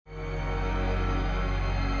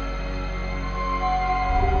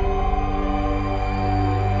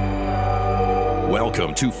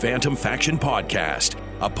Welcome to Phantom Faction Podcast,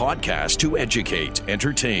 a podcast to educate,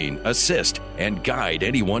 entertain, assist, and guide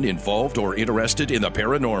anyone involved or interested in the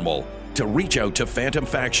paranormal. To reach out to Phantom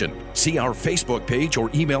Faction, see our Facebook page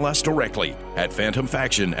or email us directly at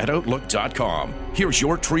phantomfaction@outlook.com. Here's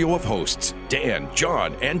your trio of hosts, Dan,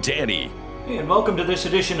 John, and Danny. Hey, and welcome to this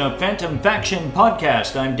edition of Phantom Faction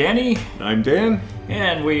Podcast. I'm Danny. I'm Dan.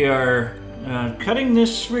 And we are cutting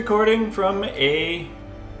this recording from a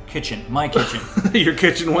kitchen, my kitchen. Your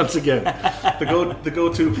kitchen once again. The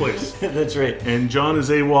go-to place. That's right. And John is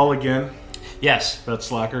AWOL again. Yes. That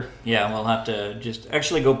slacker. Yeah, we'll have to just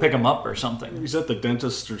actually go pick him up or something. He's at the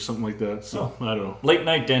dentist or something like that, so I don't know. Late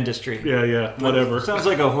night dentistry. Yeah, whatever. Sounds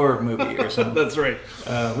like a horror movie or something. That's right.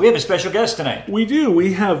 We have a special guest tonight. We do.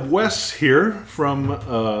 We have Wes here from,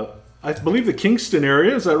 I believe, the Kingston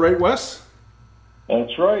area. Is that right, Wes?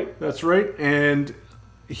 That's right. That's right. And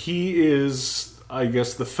he is, I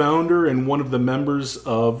guess, the founder and one of the members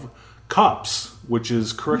of COPS, which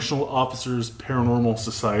is Correctional Officers Paranormal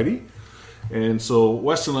Society. And so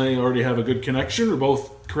Wes and I already have a good connection. We're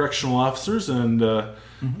both correctional officers and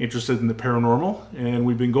interested in the paranormal. And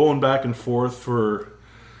we've been going back and forth for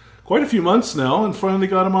quite a few months now and finally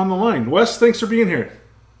got him on the line. Wes, thanks for being here.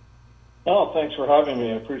 Oh, thanks for having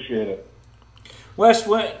me. I appreciate it. Wes,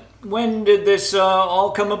 when did this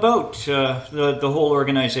all come about, the whole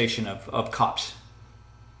organization of COPS?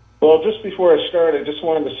 Well, just before I start, I just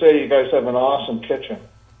wanted to say you guys have an awesome kitchen.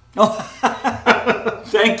 Oh,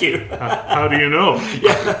 thank you. How do you know?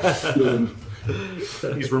 Yeah.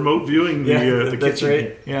 He's remote viewing the kitchen. That's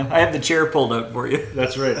right. Yeah, I have the chair pulled out for you.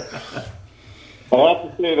 That's right. I have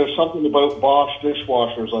to say, there's something about Bosch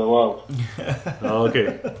dishwashers I love.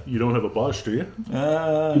 Okay. You don't have a Bosch, do you?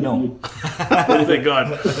 No. Thank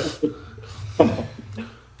God.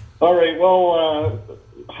 All right, well,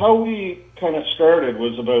 how we kind of started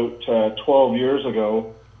was about 12 years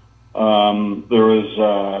ago. There was,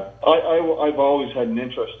 I've always had an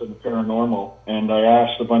interest in the paranormal, and I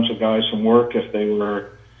asked a bunch of guys from work if they were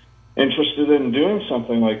interested in doing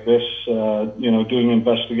something like this, doing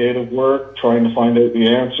investigative work, trying to find out the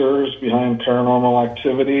answers behind paranormal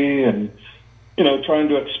activity, and, trying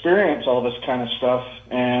to experience all this kind of stuff.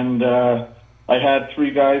 And I had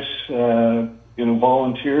three guys,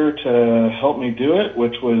 volunteer to help me do it,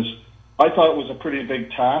 which I thought was a pretty big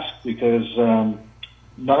task because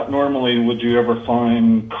not normally would you ever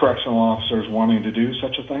find correctional officers wanting to do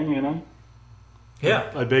such a thing, Yeah.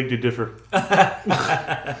 I beg to differ.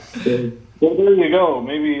 Well, there you go.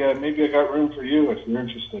 Maybe I got room for you if you're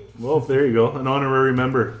interested. Well, there you go. An honorary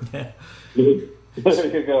member. There you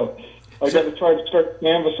go. I got to try to start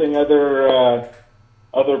canvassing other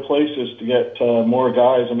places to get more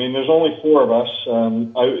guys. I mean, there's only four of us.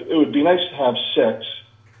 It would be nice to have six.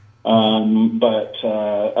 But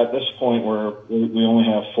at this point, we only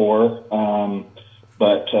have four.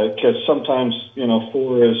 But because sometimes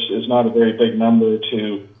four is not a very big number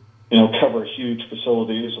to cover huge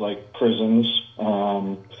facilities like prisons.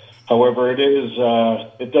 However,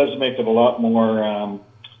 it does make it a lot more.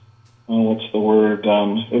 What's the word?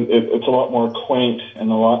 It's a lot more quaint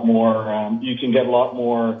and a lot more. You can get a lot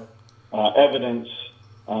more evidence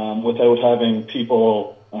without having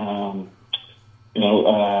people.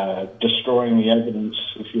 Destroying the evidence,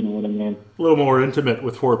 if you know what I mean. A little more intimate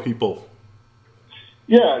with four people.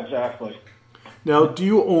 Yeah, exactly. Now, do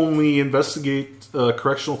you only investigate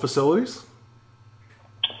correctional facilities?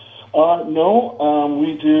 No,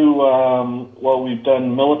 we do, we've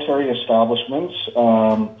done military establishments.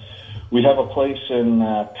 We have a place in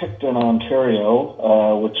Picton,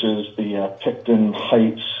 Ontario, which is the Picton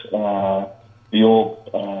Heights, the old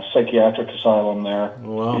psychiatric asylum there.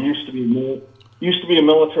 Wow. It used to be a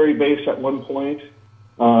military base at one point,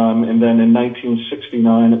 and then in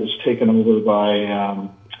 1969 it was taken over by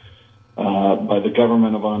the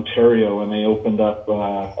government of Ontario, and they opened up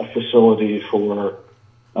a facility for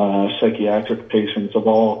psychiatric patients of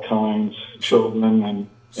all kinds, children and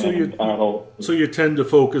adults. So you tend to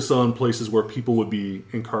focus on places where people would be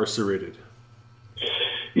incarcerated.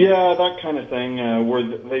 Yeah, that kind of thing, where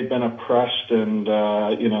they've been oppressed and,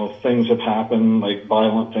 things have happened, like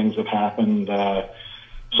violent things have happened.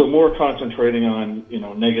 So more concentrating on,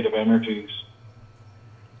 negative energies.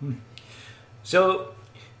 So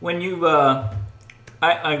when you, I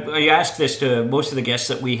ask this to most of the guests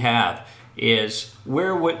that we have, is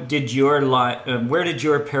where did your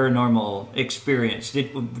paranormal experience?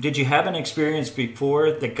 Did you have an experience before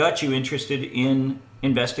that got you interested in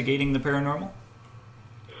investigating the paranormal?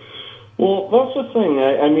 Well, that's the thing.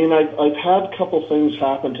 I've had a couple things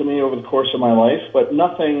happen to me over the course of my life, but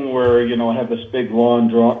nothing where, I have this big, long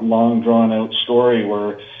drawn out story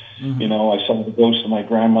where, you know, I saw the ghost of my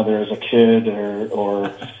grandmother as a kid,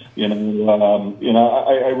 or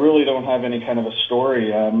I really don't have any kind of a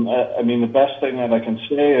story. I mean, the best thing that I can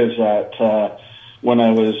say is that when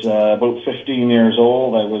I was about 15 years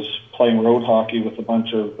old, I was playing road hockey with a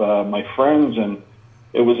bunch of my friends, and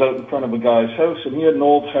it was out in front of a guy's house, and he had an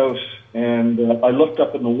old house, and I looked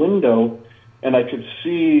up in the window, and I could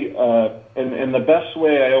see, and the best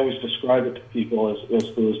way I always describe it to people is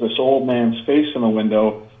there was this old man's face in the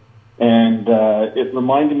window, and it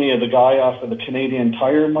reminded me of the guy off of the Canadian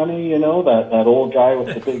Tire Money, you know, that old guy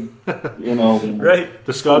with the big, you know. Right.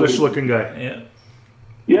 The Scottish-looking guy. Yeah.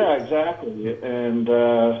 Yeah, exactly. And,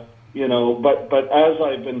 you know, but as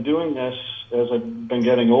I've been doing this, as I've been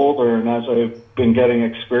getting older and as I've been getting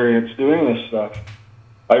experience doing this stuff,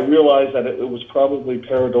 I realized that it was probably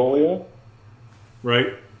pareidolia.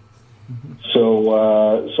 Right. So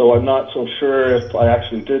I'm not so sure if I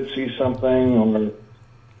actually did see something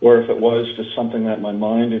or if it was just something that my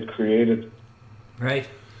mind had created. Right.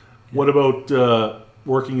 What about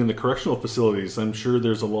working in the correctional facilities? I'm sure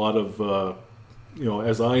there's a lot of,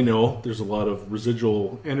 as I know, there's a lot of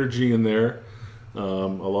residual energy in there, a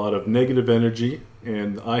lot of negative energy,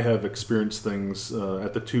 and I have experienced things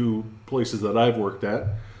at the two places that I've worked at.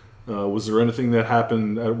 Was there anything that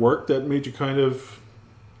happened at work that made you kind of,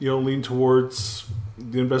 lean towards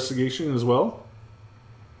the investigation as well?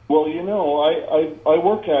 Well, I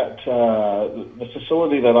work at, the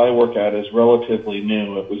facility that I work at is relatively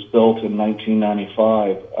new. It was built in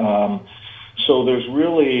 1995. So there's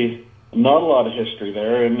really not a lot of history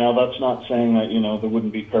there. And now that's not saying that, there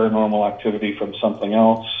wouldn't be paranormal activity from something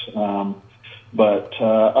else. But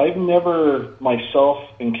I've never myself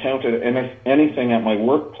encountered anything at my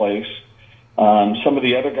workplace. Some of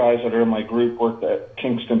the other guys that are in my group worked at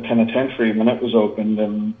Kingston Penitentiary when it was opened,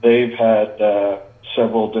 and they've had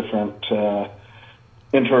several different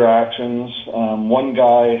interactions. One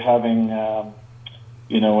guy having,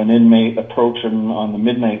 an inmate approach him on the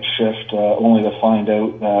midnight shift, only to find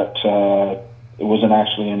out that it wasn't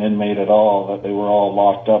actually an inmate at all, that they were all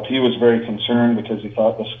locked up. He was very concerned because he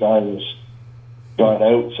thought this guy got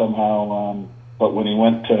out somehow, but when he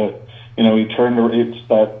went to, he turned, it's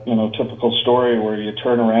that, typical story where you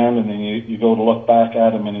turn around and then you go to look back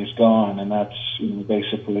at him and he's gone, and that's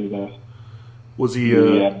basically the... Was he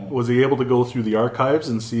able to go through the archives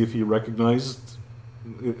and see if he recognized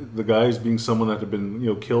the guy as being someone that had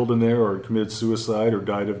been killed in there or committed suicide or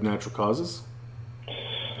died of natural causes?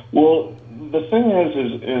 Well, the thing is,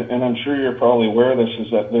 and I'm sure you're probably aware of this,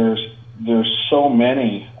 is that there's so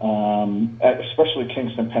many, especially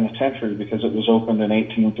Kingston Penitentiary, because it was opened in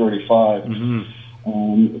 1835,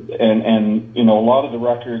 and a lot of the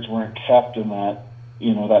records weren't kept in that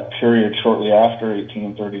that period shortly after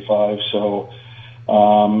 1835. So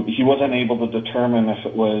he wasn't able to determine if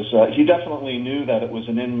it was. He definitely knew that it was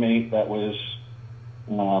an inmate that was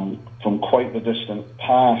from quite the distant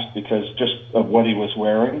past because just of what he was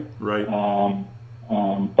wearing. Right.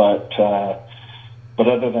 But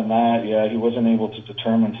other than that, yeah, he wasn't able to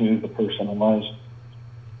determine who the person was.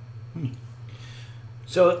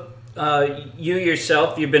 So you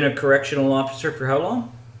yourself, you've been a correctional officer for how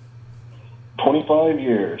long? 25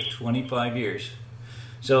 years. 25 years.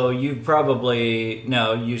 So you probably,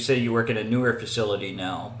 now you say you work in a newer facility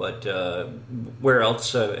now, but where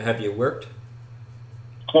else have you worked?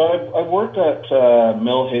 I've worked at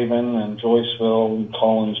Millhaven and Joyceville and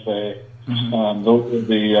Collins Bay. Those are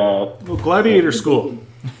the... Gladiator School.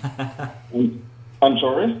 I'm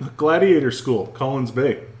sorry? Gladiator School, Collins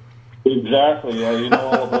Bay. Exactly, yeah, you know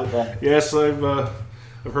all about that. Yes, I've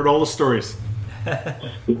heard all the stories.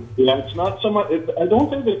 Yeah, it's not so much. I don't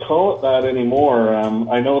think they call it that anymore.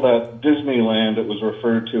 I know that Disneyland it was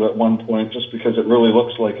referred to at one point just because it really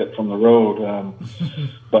looks like it from the road.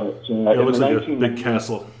 But it looks like a big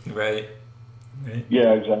castle. Right.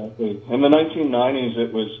 Yeah, exactly. In the 1990s,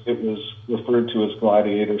 it was referred to as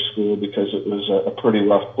Gladiator School because it was a pretty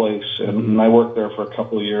rough place, and I worked there for a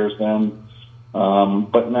couple of years then.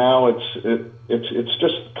 But now it's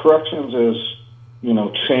just corrections is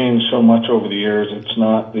changed so much over the years. It's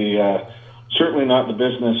not certainly not the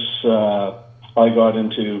business I got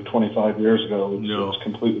into 25 years ago. It's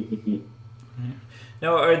completely different.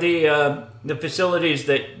 Now, are the facilities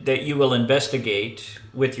that you will investigate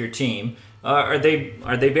with your team, are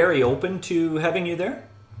they very open to having you there?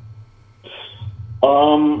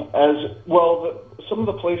 As well, some of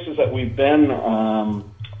the places that we've been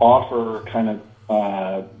offer kind of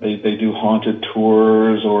they do haunted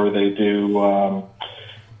tours, or they do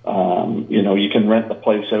you can rent the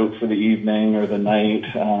place out for the evening or the night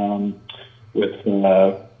with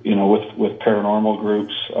paranormal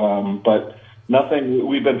groups. But nothing.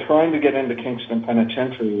 We've been trying to get into Kingston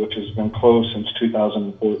Penitentiary, which has been closed since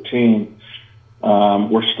 2014.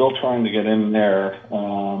 We're still trying to get in there.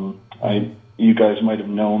 You guys might have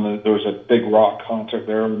known that there was a big rock concert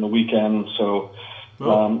there on the weekend, so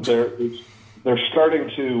they're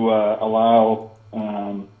starting to allow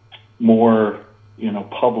more,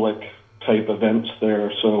 public type events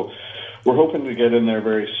there. So we're hoping to get in there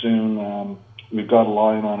very soon. We've got a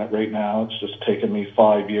line on it right now. It's just taken me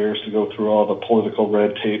 5 years to go through all the political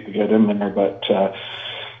red tape to get in there, but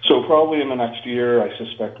so probably in the next year, I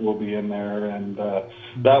suspect we'll be in there, and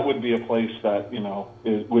that would be a place that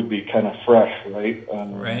it would be kind of fresh, right?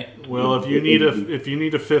 Right. Well, if you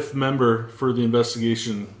need a fifth member for the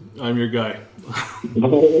investigation, I'm your guy.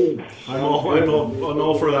 I'm all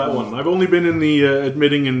for that one. I've only been in the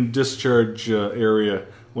admitting and discharge area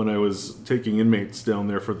when I was taking inmates down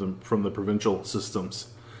there from the provincial systems.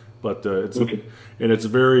 But it's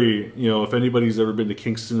very, if anybody's ever been to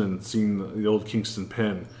Kingston and seen the old Kingston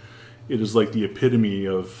Pen, it is like the epitome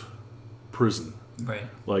of prison. Right.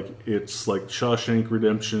 Like, it's like Shawshank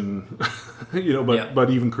Redemption, but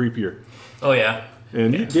even creepier. Oh, yeah.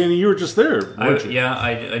 And Danny, you were just there, weren't you? Yeah,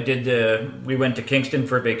 I did. We went to Kingston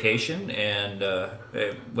for vacation, and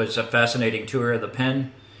it was a fascinating tour of the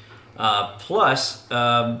pen. Plus,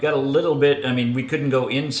 got a little bit. I mean, we couldn't go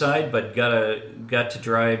inside, but got to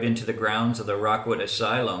drive into the grounds of the Rockwood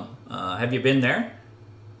Asylum. Have you been there?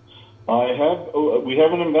 I have. We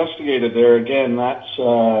haven't investigated there. Again, that's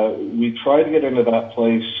we tried to get into that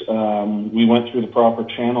place. We went through the proper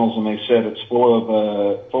channels, and they said it's full of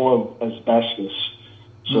asbestos.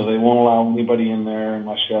 So they won't allow anybody in there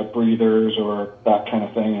unless you have breathers or that kind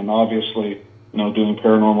of thing. And obviously, doing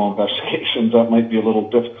paranormal investigations, that might be a little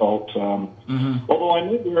difficult. Although I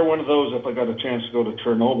might wear one of those if I got a chance to go to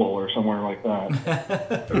Chernobyl or somewhere like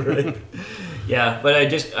that. Right. Yeah, but I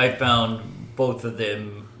found both of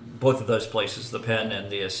those places, the pen and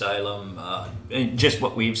the asylum, and just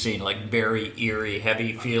what we've seen, like very eerie,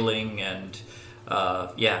 heavy feeling, and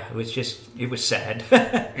it was sad.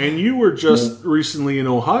 And you were just recently in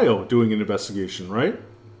Ohio doing an investigation, right?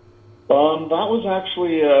 That was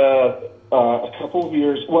actually a couple of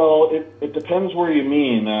years. Well, it depends where you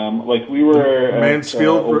mean. We were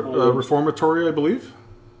Mansfield Reformatory, I believe.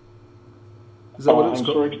 Is that what it's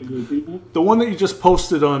called? Sorry, can you repeat that? The one that you just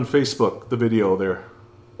posted on Facebook, the video there.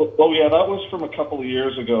 Oh, yeah, that was from a couple of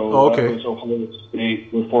years ago. Oh, okay. That was Ohio State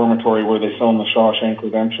Reformatory where they filmed the Shawshank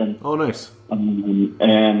Redemption. Oh, nice.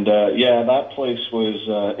 That place was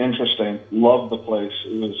interesting. Loved the place.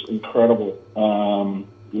 It was incredible.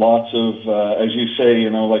 Lots of, as you say,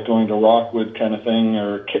 like going to Rockwood kind of thing,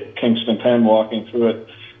 or Kingston Pen, walking through it,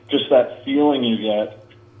 just that feeling you get.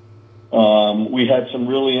 We had some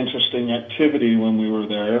really interesting activity when we were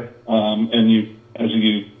there,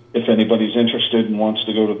 if anybody's interested and wants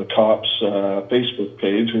to go to the COPS Facebook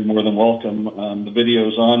page, you're more than welcome. The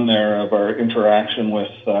video's on there of our interaction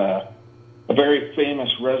with a very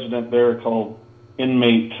famous resident there called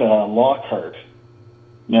Inmate Lockhart.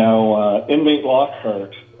 Now, Inmate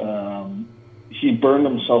Lockhart, he burned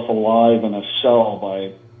himself alive in a cell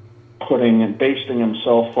by basting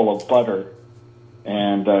himself full of butter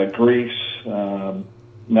and grease.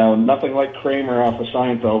 Now, nothing like Kramer off of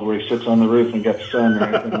Seinfeld where he sits on the roof and gets sun or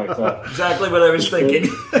anything like that. Exactly what I was thinking.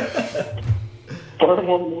 Far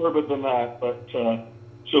more morbid than that. But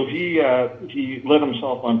so he lit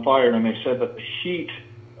himself on fire, and they said that the heat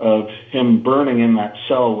of him burning in that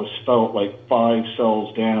cell was felt like 5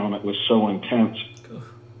 cells down. It was so intense.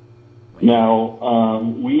 Now,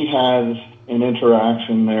 we had an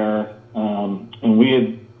interaction there, and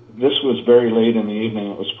this was very late in the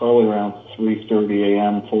evening. It was probably around 3:30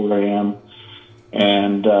 a.m., 4 a.m.,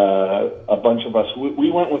 and a bunch of us,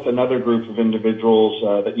 we went with another group of individuals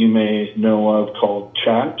that you may know of called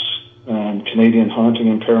CHAPS, Canadian Haunting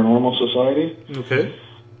and Paranormal Society. Okay.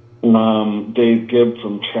 Dave Gibb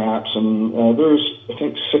from CHAPS, and there's, I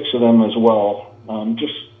think, 6 of them as well.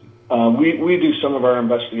 We do some of our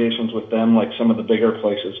investigations with them, like some of the bigger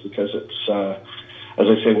places, because it's, as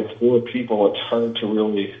I say, with 4 people, it's hard to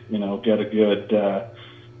really, get a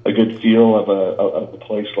good feel of a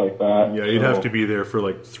place like that. Yeah, you'd have to be there for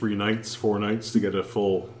like 3 nights, 4 nights to get a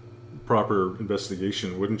full, proper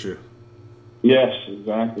investigation, wouldn't you? Yes,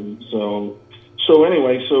 exactly. So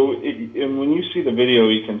anyway, and when you see the video,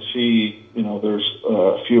 you can see, there's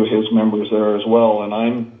a few of his members there as well, and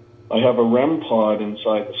I have a REM pod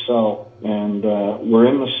inside the cell, and we're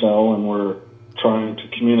in the cell, and we're trying to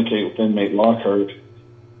communicate with inmate Lockhart,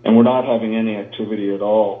 and we're not having any activity at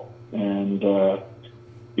all. And I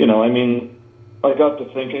got to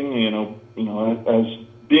thinking, as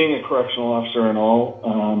being a correctional officer and all,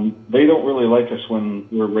 they don't really like us when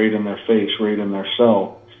we're right in their face, right in their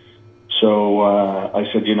cell. So I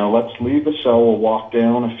said, let's leave the cell. We'll walk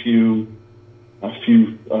down a few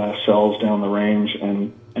cells down the range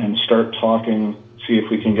and start talking. See if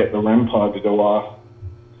we can get the REM pod to go off.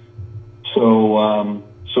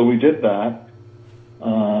 So we did that.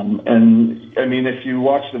 And I mean, if you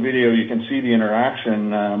watch the video, you can see the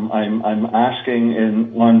interaction. I'm asking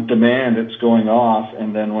on demand, it's going off,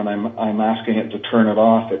 and then when I'm asking it to turn it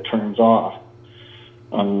off, it turns off.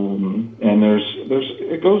 And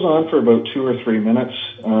it goes on for about 2 or 3 minutes.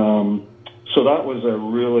 So that was a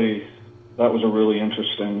really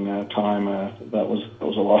interesting time. That was a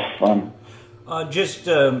lot of fun. Just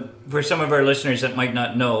for some of our listeners that might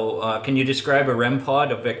not know, can you describe a REM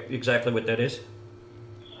pod of exactly what that is?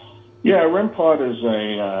 Yeah, a REM pod is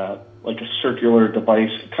like a circular device,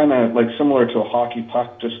 kind of like similar to a hockey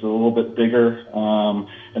puck, just a little bit bigger.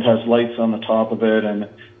 It has lights on the top of it, and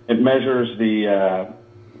it measures the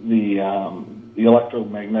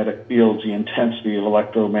electromagnetic fields, the intensity of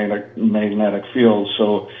electromagnetic fields.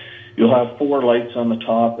 So you'll have 4 lights on the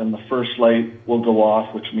top, and the first light will go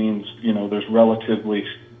off, which means there's relatively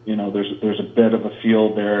there's a bit of a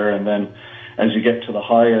field there, and then as you get to the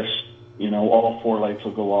highest, all 4 lights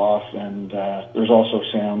will go off, and there's also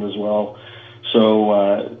sound as well.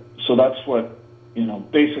 So that's what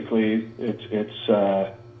basically it's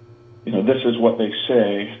this is what they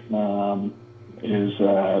say is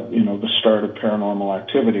the start of paranormal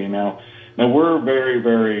activity. Now we're a very,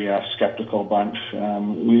 very skeptical bunch.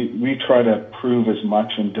 We try to prove as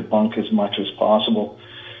much and debunk as much as possible.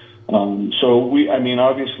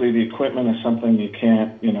 Obviously the equipment is something you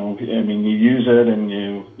can't, you use it and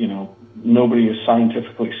nobody has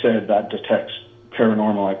scientifically said that detects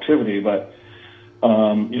paranormal activity, but,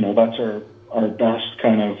 that's our best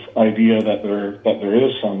kind of idea that there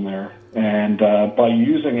is some there. And, by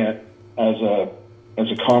using it as a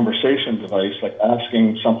conversation device, like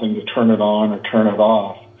asking something to turn it on or turn it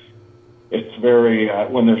off, it's very,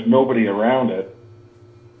 when there's nobody around it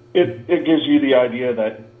gives you the idea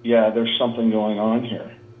that, there's something going on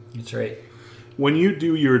here. That's right. When you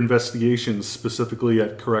do your investigations specifically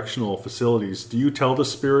at correctional facilities, do you tell the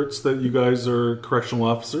spirits that you guys are correctional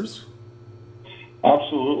officers?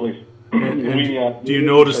 Absolutely. And do you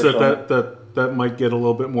notice that might get a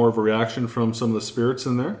little bit more of a reaction from some of the spirits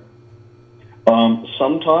in there?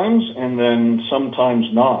 Sometimes, and then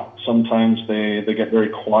sometimes not. Sometimes they get very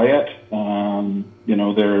quiet.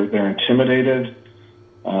 They're intimidated.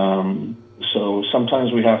 So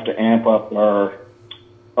sometimes we have to amp up our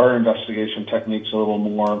investigation techniques a little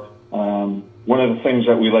more. One of the things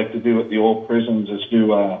that we like to do at the old prisons is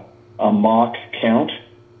do a mock count.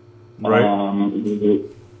 Right.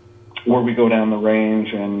 Where we go down the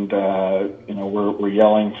range and we're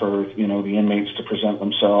yelling for the inmates to present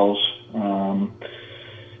themselves,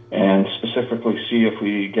 and specifically see if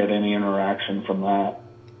we get any interaction from that.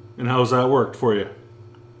 And how's that worked for you?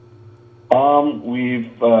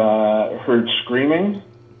 We've heard screaming.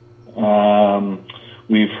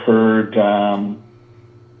 We've heard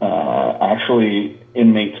actually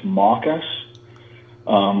inmates mock us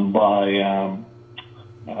by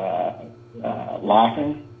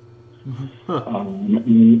laughing.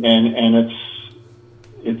 Mm-hmm. And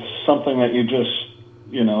it's something that you just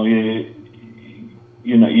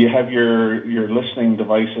you have your listening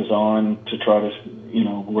devices on to try to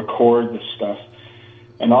record this stuff,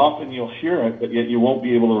 and often you'll hear it, but yet you won't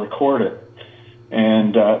be able to record it,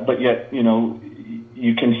 and but yet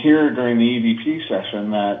you can hear during the EVP session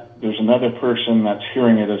that there's another person that's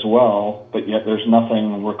hearing it as well, but yet there's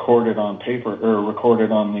nothing recorded on paper or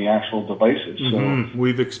recorded on the actual devices. Mm-hmm. So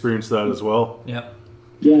we've experienced that as well. Yeah.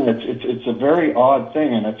 Yeah, it's a very odd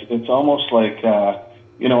thing, and it's almost like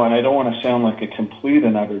and I don't want to sound like a complete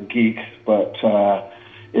and utter geek, but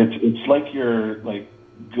it's like you're like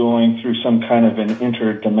going through some kind of an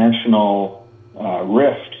interdimensional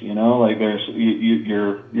rift. Like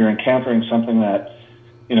you're encountering something that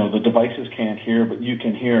the devices can't hear, but you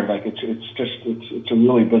can hear. Like it's a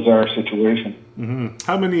really bizarre situation. Mm-hmm.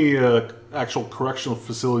 How many actual correctional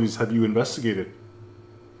facilities have you investigated?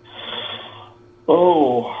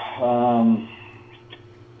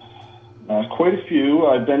 Quite a few.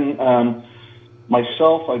 I've been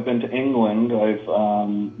myself. I've been to England. I've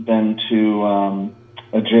been to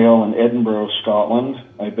a jail in Edinburgh, Scotland.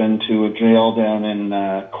 I've been to a jail down in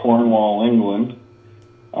Cornwall, England.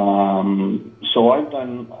 So I've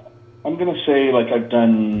done. I'm going to say I've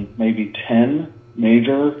done maybe 10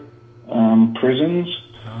 major prisons.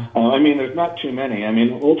 There's not too many.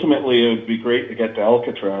 Ultimately, it would be great to get to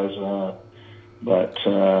Alcatraz. that's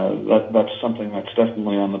something that's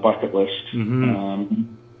definitely on the bucket list.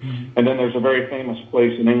 And then there's a very famous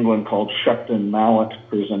place in England called Shepton Mallet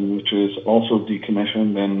Prison, which is also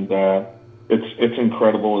decommissioned, and it's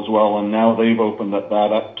incredible as well. And now they've opened that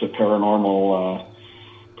up to paranormal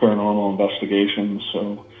investigations.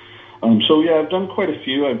 So yeah, I've done quite a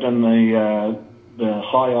few. I've done the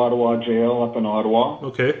High Ottawa Jail up in Ottawa.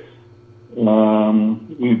 Okay.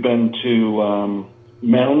 We've been to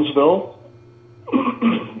Moundsville,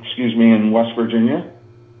 excuse me, in West Virginia.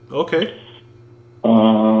 Okay.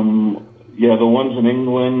 Yeah, the ones in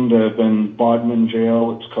England have been Bodmin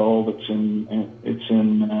Jail. It's called. It's in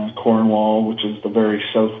Cornwall, which is the very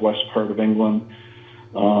southwest part of England.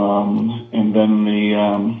 And then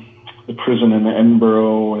the prison in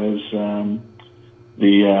Edinburgh is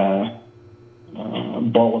the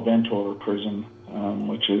Bonaventure prison,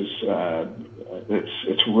 which is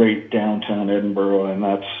it's right downtown Edinburgh, and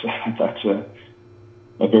that's a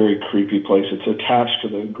very creepy place. It's attached to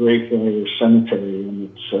the Greyfriars Cemetery, and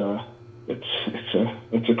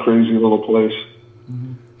it's a crazy little place.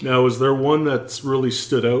 Now, is there one that's really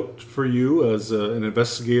stood out for you as an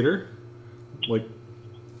investigator, like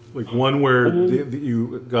one where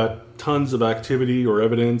you got tons of activity or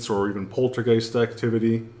evidence, or even poltergeist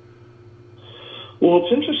activity? Well,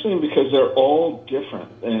 it's interesting because they're all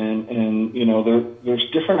different, and there's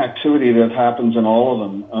different activity that happens in all of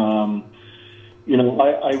them.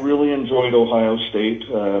 I really enjoyed Ohio State,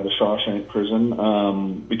 the Shawshank Prison,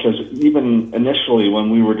 because even initially when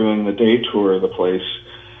we were doing the day tour of the place,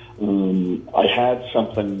 I had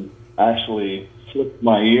something actually flick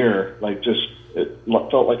my ear, it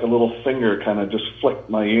felt like a little finger kind of just flicked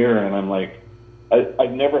my ear, and I'm like,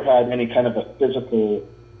 I've never had any kind of a physical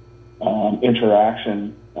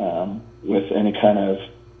interaction with any kind of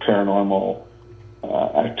paranormal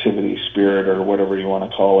activity, spirit, or whatever you want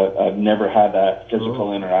to call it. I've never had that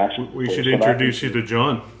physical interaction. We should introduce you to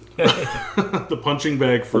John, the punching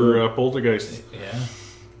bag for poltergeist.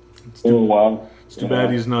 Yeah. Wow. It's too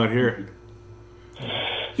bad he's not here.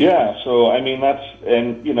 Yeah, so I mean as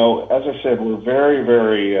I said, we're very,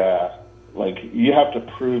 very you have to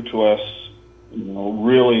prove to us,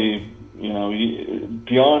 really,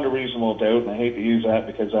 beyond a reasonable doubt, and I hate to use that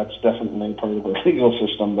because that's definitely part of our legal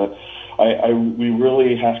system, but we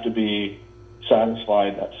really have to be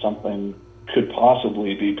satisfied that something could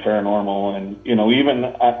possibly be paranormal, and even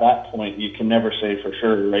at that point, you can never say for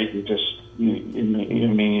sure, right? You just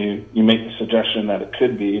you make the suggestion that it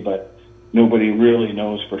could be, but nobody really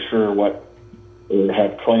knows for sure what, or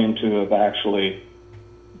have claimed to have actually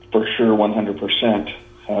for sure 100%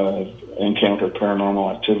 encountered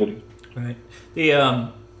paranormal activity. Right.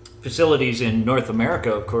 The facilities in North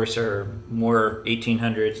America, of course, are more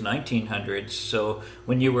 1800s, 1900s. So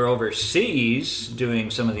when you were overseas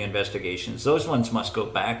doing some of the investigations, those ones must go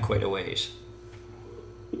back quite a ways.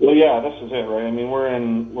 Well, yeah, this is it, right? I mean, we're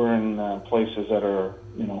in places that are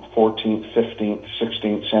 14th, 15th,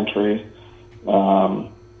 16th century.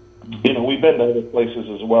 We've been to other places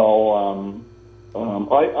as well.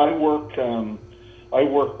 I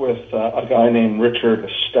work with a guy named Richard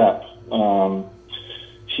Stepp.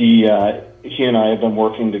 He and I have been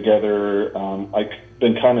working together. I've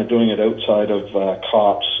been kind of doing it outside of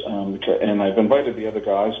cops, and I've invited the other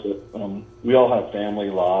guys, but we all have family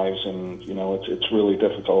lives, and it's really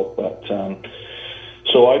difficult. But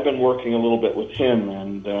so I've been working a little bit with him,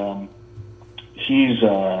 and he's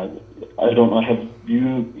I don't know. Have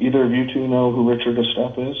you either of you two know who Richard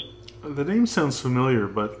Stepp is? The name sounds familiar,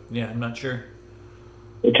 but yeah, I'm not sure.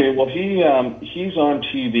 Okay, well, he's on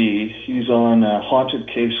TV. He's on Haunted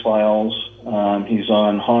Case Files. He's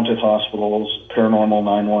on Haunted Hospitals, Paranormal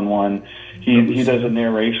 911. He does a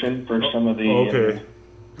narration for some of the. Okay,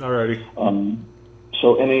 alrighty.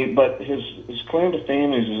 But his claim to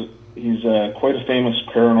fame is he's quite a famous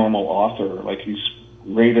paranormal author. Like, he's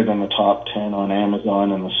rated in the top 10 on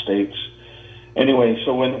Amazon in the States. Anyway,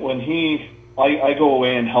 so when I go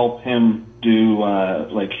away and help him do,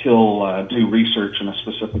 he'll do research in a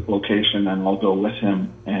specific location, and I'll go with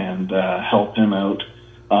him and help him out.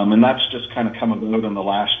 And that's just kind of come about in the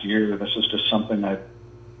last year. This is just something I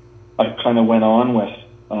kind of went on with.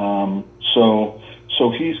 So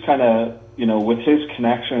he's kind of, with his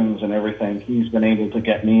connections and everything, he's been able to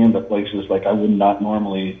get me into places like I would not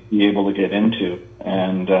normally be able to get into.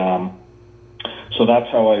 And so that's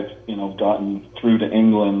how I've, gotten through to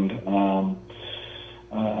England.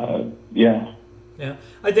 Yeah.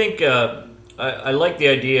 I think I like the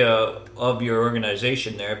idea of your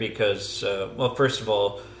organization there because, well, first of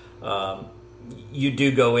all, you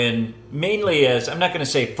do go in mainly as, I'm not going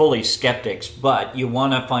to say fully skeptics, but you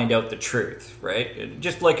want to find out the truth, right?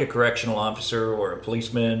 Just like a correctional officer or a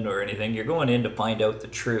policeman or anything, you're going in to find out the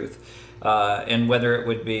truth. And whether it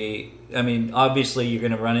would be, I mean, obviously you're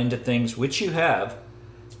going to run into things, which you have,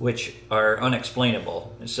 which are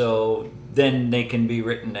unexplainable. So then they can be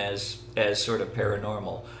written as sort of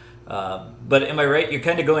paranormal. But am I right? You're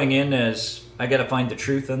kind of going in as, I got to find the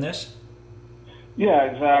truth on this? Yeah,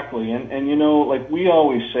 exactly. And you know, like we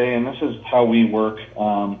always say, and this is how we work,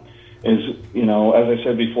 is, you know, as I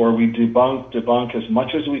said before, we debunk as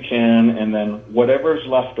much as we can, and then whatever's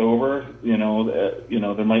left over, you know,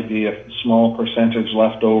 there might be a small percentage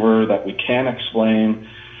left over that we can't explain,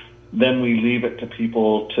 then we leave it to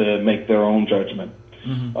people to make their own judgment.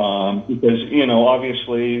 Mm-hmm. Because, you know,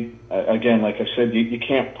 obviously, again, like I said, you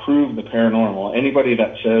can't prove the paranormal. Anybody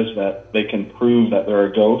that says that they can prove that there are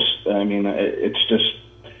ghosts, I mean, it's just,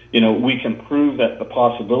 you know, we can prove that the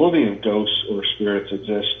possibility of ghosts or spirits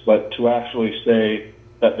exist, but to actually say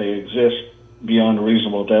that they exist beyond a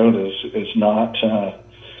reasonable doubt is not,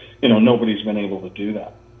 you know, nobody's been able to do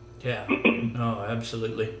that. Yeah, oh,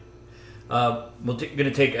 absolutely. We're going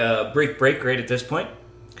to take a brief break right at this point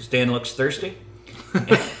because Dan looks thirsty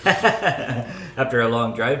after a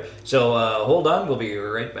long drive. So hold on, we'll be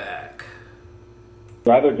right back.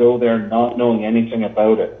 Rather go there not knowing anything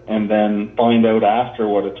about it and then find out after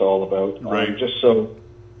what it's all about. Right. Just so,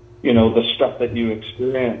 you know, the stuff that you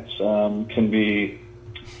experience can be,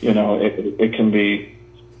 you know, it can be,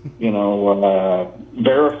 you know,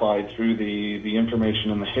 verified through the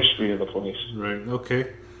information and the history of the place. Right,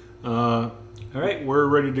 okay. All right, we're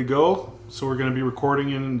ready to go. So we're going to be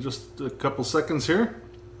recording in just a couple seconds here.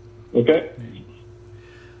 Okay.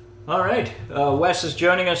 All right. Wes is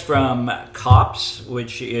joining us from COPS,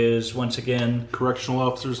 which is, once again... Correctional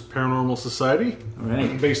Officers Paranormal Society. All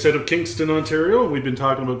right. Based out of Kingston, Ontario. We've been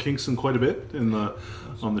talking about Kingston quite a bit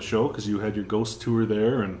on the show because you had your ghost tour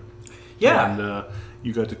there. And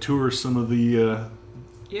you got to tour some of the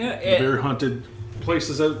very haunted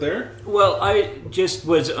places out there. Well, I just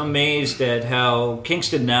was amazed at how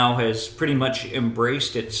Kingston now has pretty much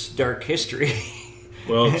embraced its dark history.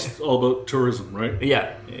 Well, it's all about tourism, right?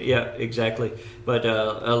 Yeah, exactly. But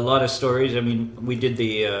a lot of stories. I mean, we did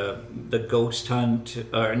the ghost hunt,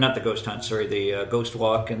 or not the ghost hunt, sorry, the ghost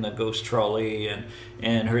walk and the ghost trolley,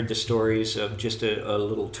 and heard the stories of just a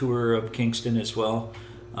little tour of Kingston as well.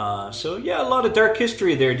 So yeah, a lot of dark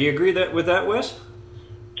history there. Do you agree with that, Wes?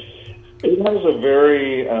 It has a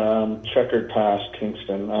very checkered past,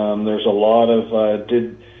 Kingston. There's a lot of.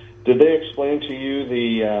 Did they explain to you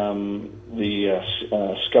the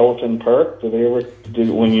Skeleton Park? When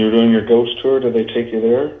you were doing your ghost tour? Did they take you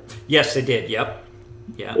there? Yes, they did. Yep.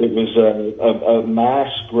 Yeah. It was a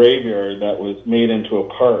mass graveyard that was made into a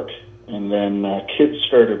park, and then kids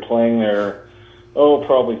started playing there.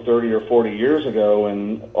 Probably 30 or 40 years ago,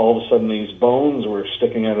 and all of a sudden these bones were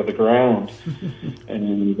sticking out of the ground.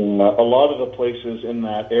 And a lot of the places in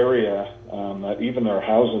that area, that even there are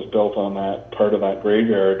houses built on that part of that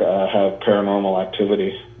graveyard, have paranormal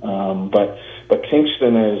activity. But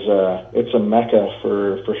Kingston is it's a mecca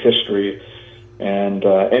for history, and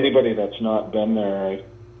anybody that's not been there,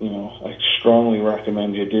 I strongly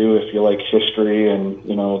recommend you do if you like history. And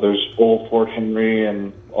there's old Fort Henry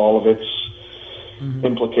and all of its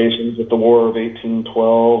implications with the War of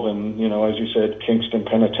 1812, and as you said, Kingston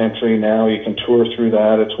Penitentiary. Now you can tour through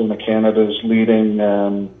that. It's one of Canada's leading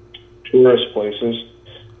tourist places.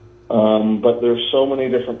 But there's so many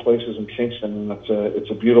different places in Kingston, and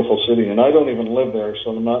it's a beautiful city. And I don't even live there,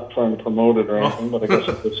 so I'm not trying to promote it or anything. But I guess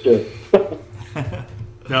it's good.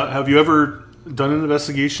 Now, have you ever done an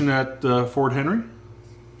investigation at Fort Henry?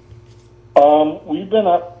 We've been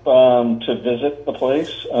up to visit the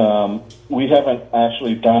place. We haven't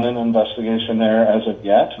actually done an investigation there as of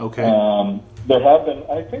yet. Okay. There have been,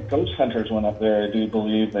 I think Ghost Hunters went up there. I do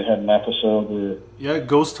believe they had an episode where... Yeah,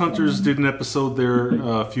 Ghost Hunters did an episode there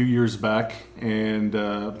a few years back, and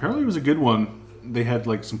apparently it was a good one. They had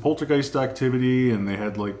some poltergeist activity, and they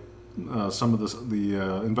had some of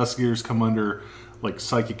the investigators come under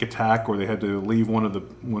psychic attack, where they had to leave one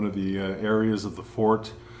of the areas of the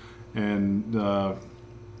fort. And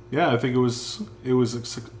I think it was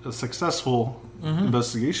a successful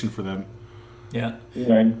investigation for them. Yeah,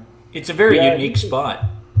 right. It's a very unique spot.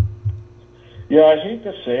 Yeah, I hate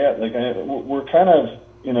to say it. We're kind of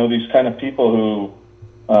these kind of people who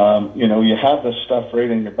you have this stuff right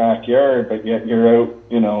in your backyard, but yet you're out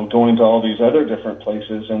going to all these other different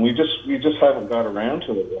places, and we just haven't got around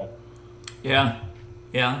to it yet.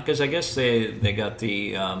 Yeah, because I guess they got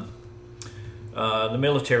the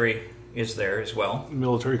military is there as well.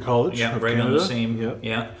 Military College. Yeah, of right Canada. on the same. Yep.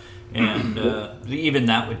 Yeah. And even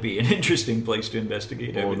that would be an interesting place to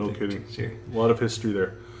investigate. I Oh, would no think. kidding. Sure. A lot of history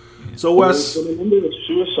there. So, Wes, There's been a number of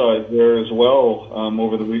suicides there as well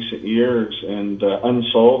over the recent years, and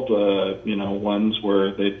unsolved, ones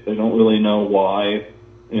where they don't really know why,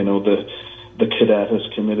 the cadet has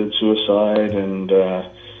committed suicide, and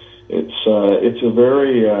it's a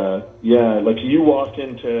very like you walk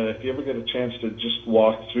into, if you ever get a chance to just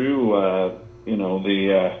walk through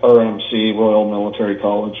the RMC, Royal Military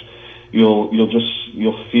College, you'll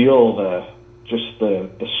feel the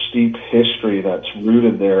steep history that's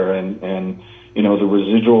rooted there, and the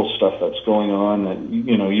residual stuff that's going on that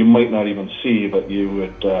you might not even see, but you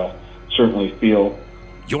would certainly feel.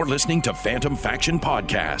 You're listening to Phantom Faction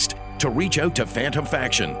Podcast. To reach out to Phantom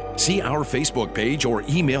Faction, see our Facebook page or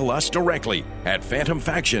email us directly at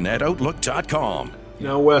phantomfaction@outlook.com.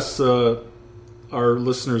 now, Wes, our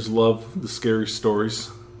listeners love the scary stories.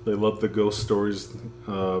 They love the ghost stories.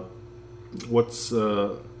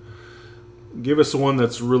 Give us one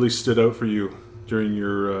that's really stood out for you during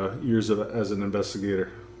your years as an investigator.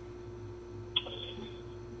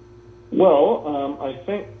 Well, I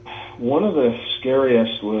think one of the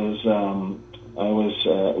scariest was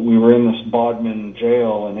we were in this Bodmin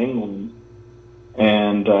jail in England,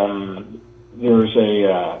 and there's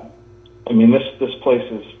this place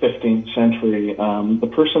is 15th century. The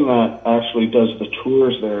person that actually does the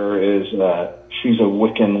tours there is she's a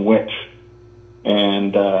Wiccan witch,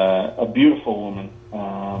 and a beautiful woman,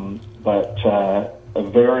 but a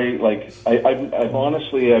very, I've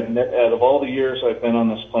honestly, out of all the years I've been on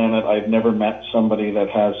this planet, I've never met somebody that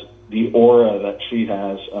has the aura that she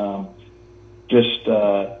has.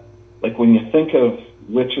 When you think of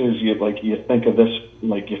witches, you think of this,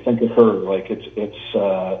 you think of her, it's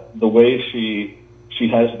the way she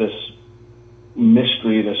has this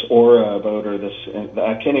mystery, this aura about her,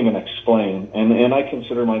 I can't even explain. And I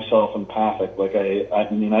consider myself empathic.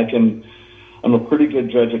 I'm a pretty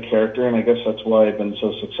good judge of character, and I guess that's why I've been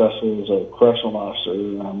so successful as a correctional officer,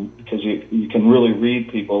 because you can really read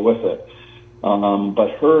people with it.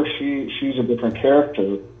 But she's a different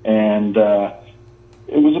character, and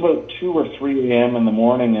it was about 2 or 3 a.m. in the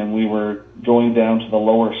morning, and we were going down to the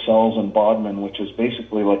lower cells in Bodmin, which is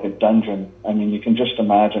basically like a dungeon. I mean, you can just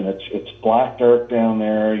imagine it's black dark down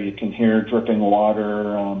there. You can hear dripping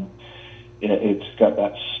water. It's got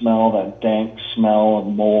that smell, that dank smell of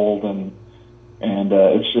mold, and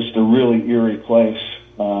it's just a really eerie place.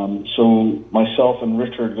 So myself and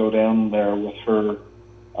Richard go down there with her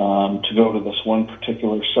to go to this one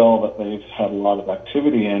particular cell that they've had a lot of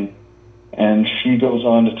activity in. And she goes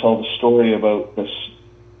on to tell the story about this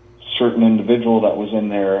certain individual that was in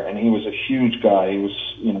there, and he was a huge guy. He was,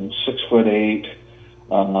 6'8",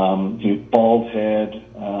 he had bald head,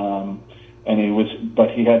 and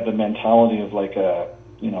he had the mentality of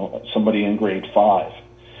somebody in grade 5.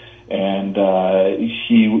 And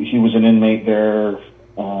he was an inmate there,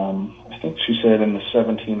 I think she said in the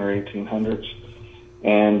 17 or 1800s.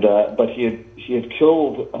 And but he had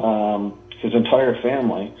killed his entire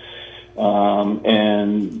family.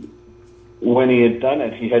 And when he had done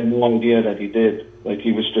it, he had no idea that he did.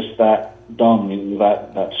 He was just that dumb,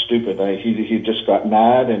 that stupid. He just got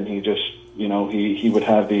mad, and he just, he would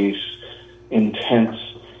have these intense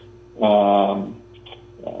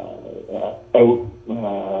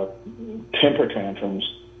temper tantrums.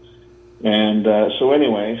 And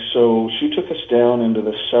so she took us down into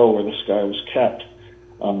the cell where this guy was kept,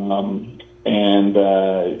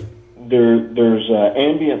 there's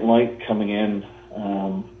ambient light coming in.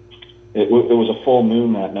 It was a full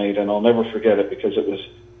moon that night, and I'll never forget it because it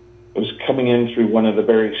was coming in through one of the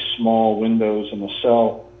very small windows in the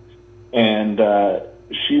cell. And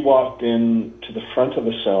she walked in to the front of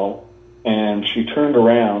the cell, and she turned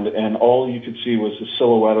around, and all you could see was the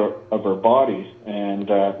silhouette of her body. And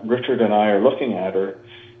Richard and I are looking at her,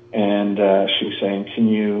 and she was saying, "Can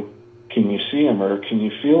you see him, or can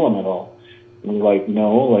you feel him at all?" And we're like,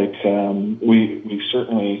 "No, we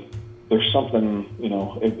certainly, there's something,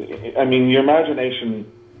 your imagination,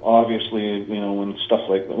 obviously,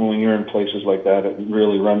 when you're in places like that, it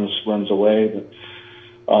really runs away." But,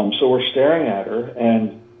 so we're staring at her,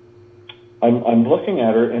 and I'm looking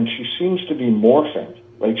at her, and she seems to be morphing.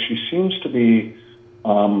 She seems to be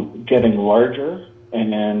getting larger,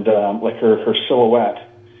 and her silhouette.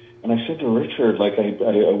 And I said to Richard,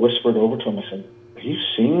 I whispered over to him, I said, "Are you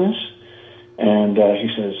seeing this?" And he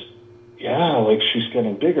says, "Yeah, she's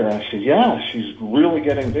getting bigger." And I said, "Yeah, she's really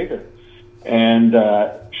getting bigger." And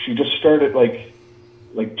she just started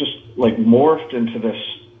morphed into this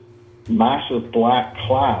massive black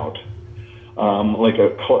cloud.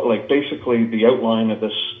 like basically the outline of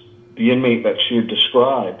the inmate that she had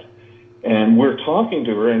described. And we're talking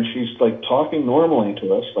to her, and she's like talking normally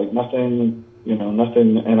to us, like nothing.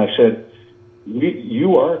 And I said,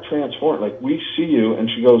 you are transformed. Like, we see you. And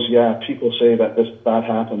she goes, yeah, people say that that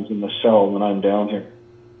happens in the cell when I'm down here,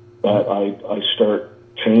 that I start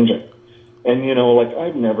changing. And, like,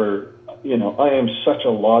 I've never, I am such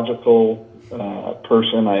a logical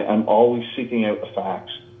person. I'm always seeking out the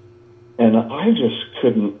facts. And I just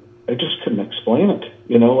couldn't explain it.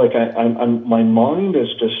 Like I'm my mind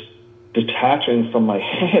is just detaching from my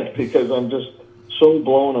head because I'm just so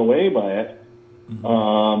blown away by it.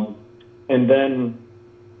 Mm-hmm. And then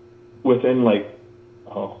within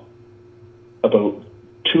about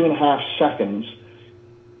 2.5 seconds,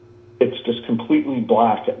 it's just completely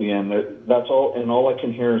black at the end. That's all, and all I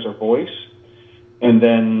can hear is her voice. And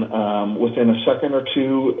then within a second or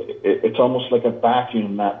two, it's almost like a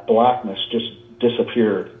vacuum. That blackness just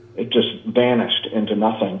disappeared. It just vanished into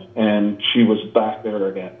nothing, and she was back there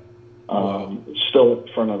again. Still in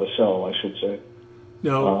front of the cell, I should say.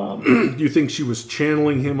 Now, do you think she was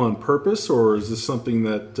channeling him on purpose, or is this something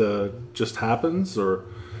that just happens, or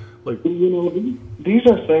like? These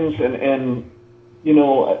are things, and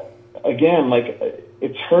again, like,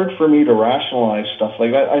 it's hard for me to rationalize stuff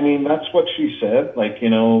like that. I mean, that's what she said. Like,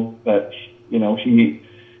 that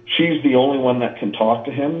she's the only one that can talk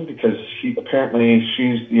to him because apparently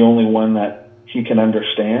she's the only one that he can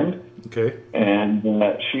understand. Okay. And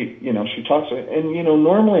she talks, and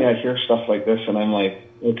normally I hear stuff like this, and I'm like,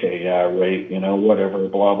 okay, yeah, right, whatever,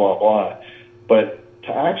 blah blah blah. But to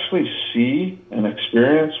actually see and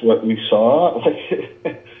experience what we saw, like,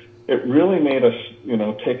 it really made us,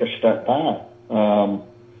 take a step back.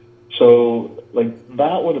 So, like,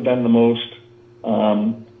 that would have been the most.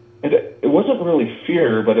 It wasn't really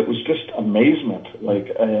fear, but it was just amazement, like,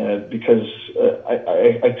 because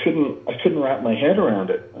I couldn't wrap my head around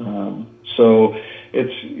it. So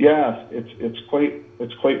it's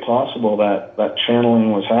quite possible that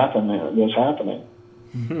channeling was happening.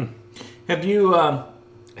 Mm-hmm.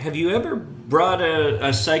 Have you ever brought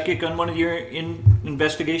a psychic on one of your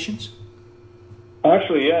investigations?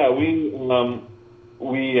 Actually, yeah, we a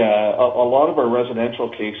lot of our residential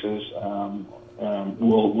cases.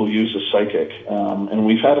 We'll use a psychic, and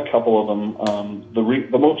we've had a couple of them.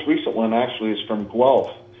 The most recent one actually is from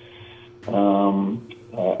Guelph.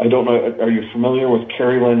 I don't know. Are you familiar with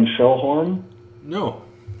Carrie Lynn Shellhorn? No.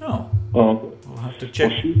 No. We'll have to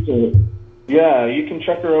check. Well, you can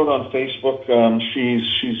check her out on Facebook.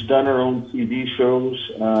 She's done her own TV shows.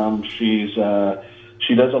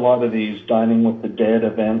 She does a lot of these Dining with the Dead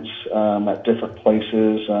events at different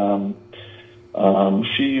places.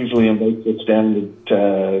 She usually invites us down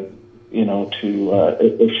to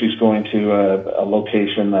if she's going to a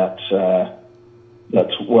location that's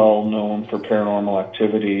well known for paranormal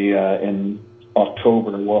activity in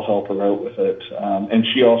October, we'll help her out with it. And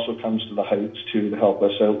she also comes to the Heights too to help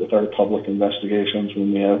us out with our public investigations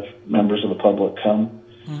when we have members of the public come.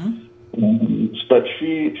 Mm-hmm. But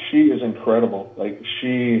she is incredible. Like,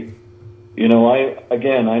 she.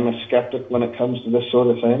 I'm a skeptic when it comes to this sort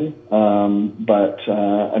of thing.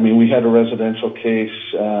 We had a residential